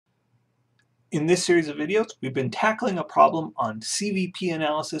In this series of videos, we've been tackling a problem on CVP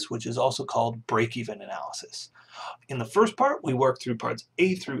analysis, which is also called break-even analysis. In the first part, we worked through parts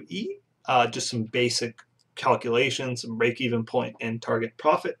A through E, just some basic calculations, some break-even point and target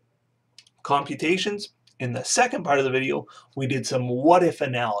profit computations. In the second part of the video, we did some what-if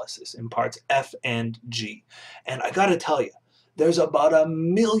analysis in parts F and G. And I gotta tell you, there's about a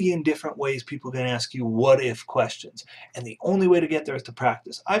million different ways people can ask you what-if questions. And the only way to get there is to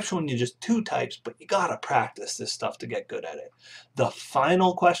practice. I've shown you just two types, but you gotta practice this stuff to get good at it. The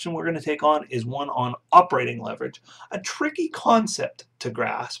final question we're gonna take on is one on operating leverage, a tricky concept to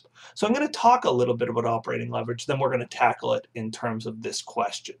grasp. So I'm gonna talk a little bit about operating leverage, then we're gonna tackle it in terms of this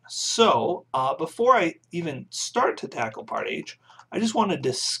question. So before I even start to tackle part H, I just wanna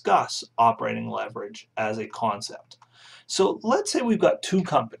discuss operating leverage as a concept. So let's say we've got two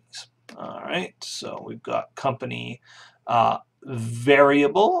companies. All right, so we've got company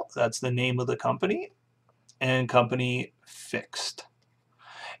variable, that's the name of the company, and company fixed.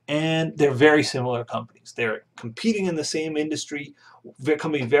 And they're very similar companies. They're competing in the same industry.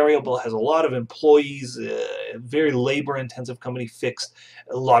 Company variable has a lot of employees, very labor intensive. Company fixed,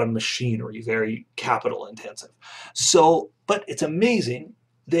 a lot of machinery, very capital intensive. So, but it's amazing.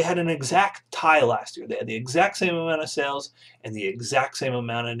 They had an exact tie last year. They had the exact same amount of sales and the exact same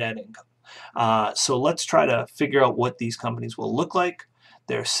amount of net income. So let's try to figure out what these companies will look like.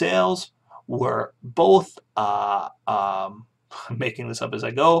 Their sales were both, making this up as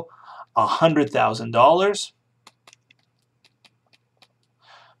I go, $100,000.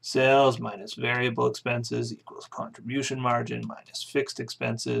 Sales minus variable expenses equals contribution margin minus fixed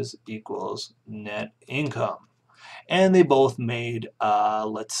expenses equals net income. And they both made,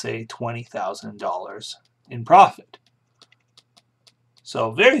 let's say, $20,000 in profit.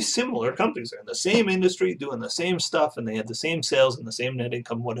 So very similar companies. They're in the same industry, doing the same stuff, and they had the same sales and the same net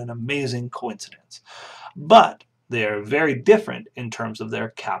income. What an amazing coincidence. But they're very different in terms of their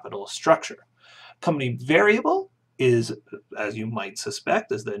capital structure. Company variable is, as you might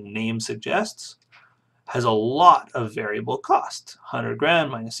suspect, as the name suggests, has a lot of variable costs. 100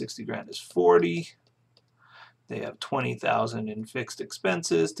 grand minus 60 grand is 40. They have 20,000 in fixed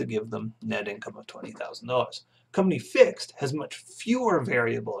expenses to give them net income of $20,000. Company fixed has much fewer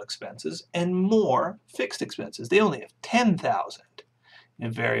variable expenses and more fixed expenses. They only have 10,000 in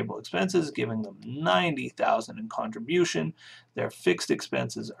variable expenses, giving them 90,000 in contribution. Their fixed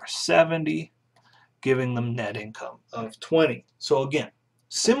expenses are 70, giving them net income of 20. So again,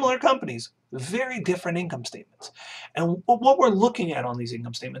 similar companies, very different income statements. And what we're looking at on these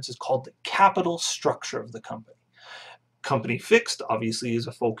income statements is called the capital structure of the company. Company fixed, obviously, is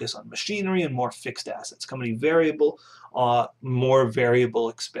a focus on machinery and more fixed assets. Company variable, more variable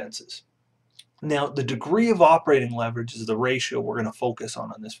expenses. Now, the degree of operating leverage is the ratio we're going to focus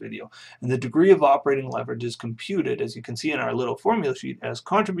on this video. And the degree of operating leverage is computed, as you can see in our little formula sheet, as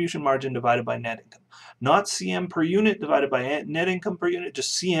contribution margin divided by net income. Not CM per unit divided by net income per unit,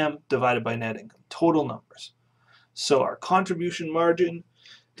 just CM divided by net income, total numbers. So our contribution margin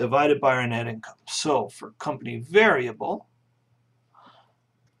divided by our net income. So for company variable,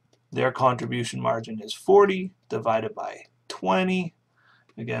 their contribution margin is 40 divided by 20.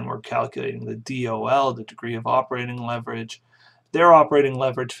 Again, we're calculating the DOL, the degree of operating leverage. Their operating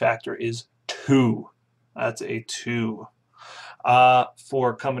leverage factor is 2. That's a 2.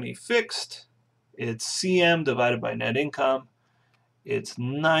 For company fixed, it's CM divided by net income. It's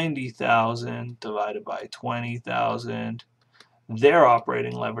 90,000 divided by 20,000. Their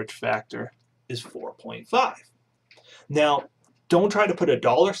operating leverage factor is 4.5. Now, don't try to put a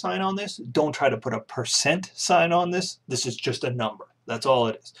dollar sign on this. Don't try to put a percent sign on this. This is just a number. That's all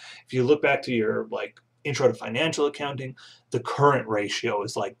it is. If you look back to your intro to financial accounting, the current ratio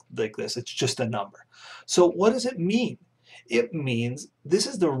is like this. It's just a number. So what does it mean? It means this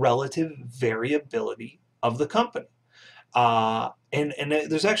is the relative variability of the company. And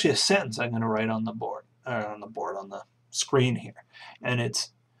there's actually a sentence I'm going to write on the board, on the screen here, and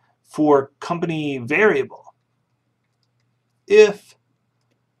it's for company variable. If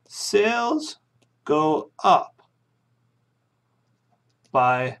sales go up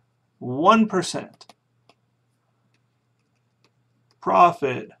by 1%,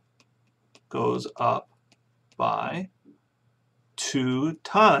 profit goes up by 2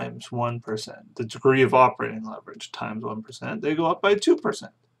 times 1%. The degree of operating leverage times 1%, they go up by 2%.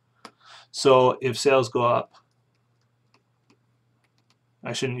 So if sales go up,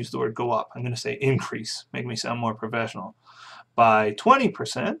 I shouldn't use the word go up, I'm going to say increase, make me sound more professional, by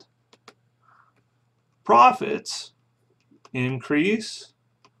 20%, profits increase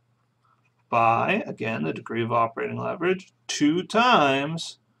by, again, the degree of operating leverage, 2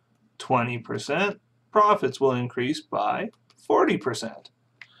 times 20%, profits will increase by 40%.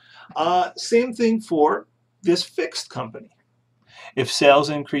 Same thing for this fixed company. If sales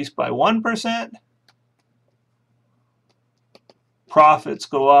increase by 1%, profits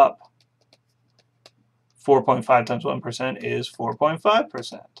go up. 4.5 times 1% is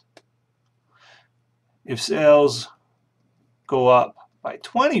 4.5%. If sales go up by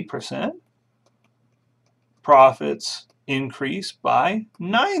 20%, profits increase by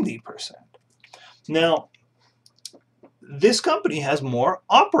 90%. Now, this company has more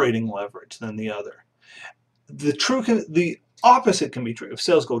operating leverage than the other. The opposite can be true. If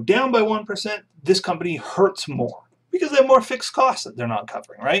sales go down by 1%, this company hurts more because they have more fixed costs that they're not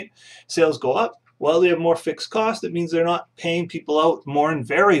covering, right? Sales go up, well, they have more fixed costs. That means they're not paying people out more in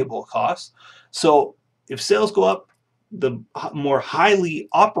variable costs. So if sales go up, the more highly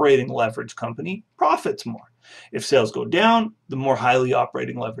operating leverage company profits more. If sales go down, the more highly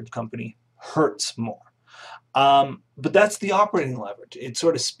operating leverage company hurts more. But that's the operating leverage. It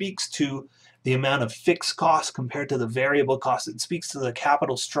sort of speaks to the amount of fixed costs compared to the variable costs. It speaks to the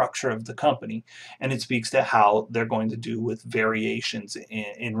capital structure of the company, and it speaks to how they're going to do with variations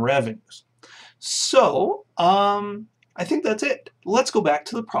in revenues. So I think that's it. Let's go back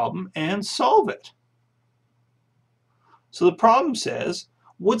to the problem and solve it. So the problem says,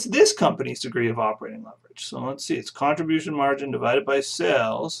 what's this company's degree of operating leverage? So let's see, it's contribution margin divided by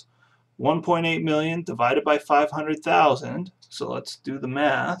sales, 1.8 million divided by 500,000. So let's do the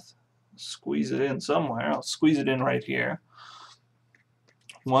math. Squeeze it in somewhere. I'll squeeze it in right here.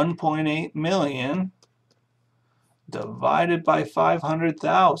 1.8 million divided by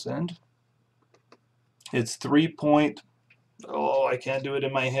 500,000. It's 3. Oh, I can't do it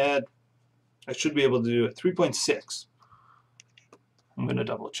in my head. I should be able to do it. 3.6. I'm going to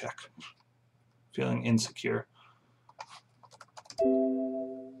double check. Feeling insecure.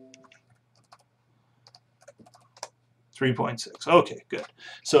 3.6. Okay, good.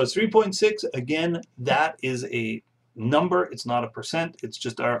 So it's 3.6. Again, that is a number. It's not a percent. It's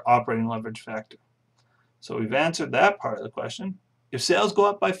just our operating leverage factor. So we've answered that part of the question. If sales go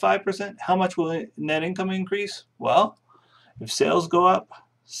up by 5%, how much will net income increase? Well, if sales go up,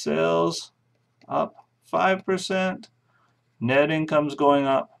 sales up 5%, net income's going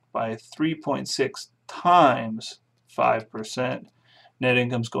up by 3.6 times 5%. Net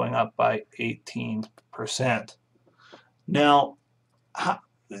income's going up by 18%. Now,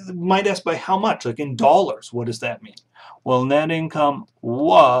 might ask by how much? Like in dollars, what does that mean? Well, net income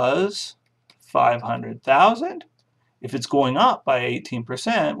was 500,000. If it's going up by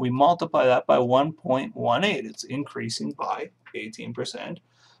 18%, we multiply that by 1.18. It's increasing by 18%.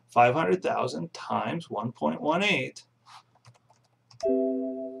 500,000 times 1.18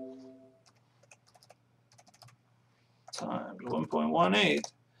 times 1.18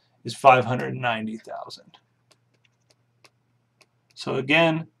 is 590,000. So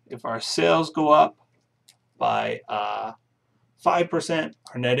again, if our sales go up by 5%,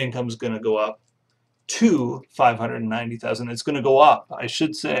 our net income is going to go up to 590,000. It's going to go up, I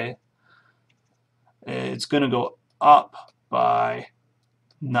should say. It's going to go up by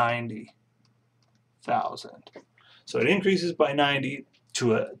 90,000. So it increases by 90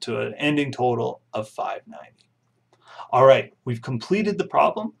 to an ending total of 590. All right, we've completed the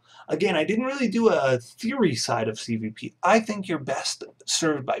problem. Again, I didn't really do a theory side of CVP. I think you're best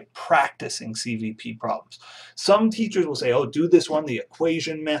served by practicing CVP problems. Some teachers will say, oh, do this one the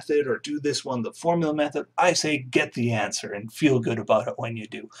equation method, or do this one the formula method. I say get the answer and feel good about it when you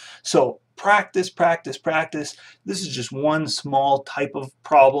do. So practice, practice, practice. This is just one small type of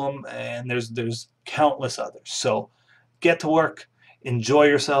problem, and there's countless others. So get to work. Enjoy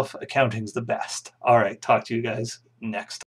yourself. Accounting's the best. All right, talk to you guys next time.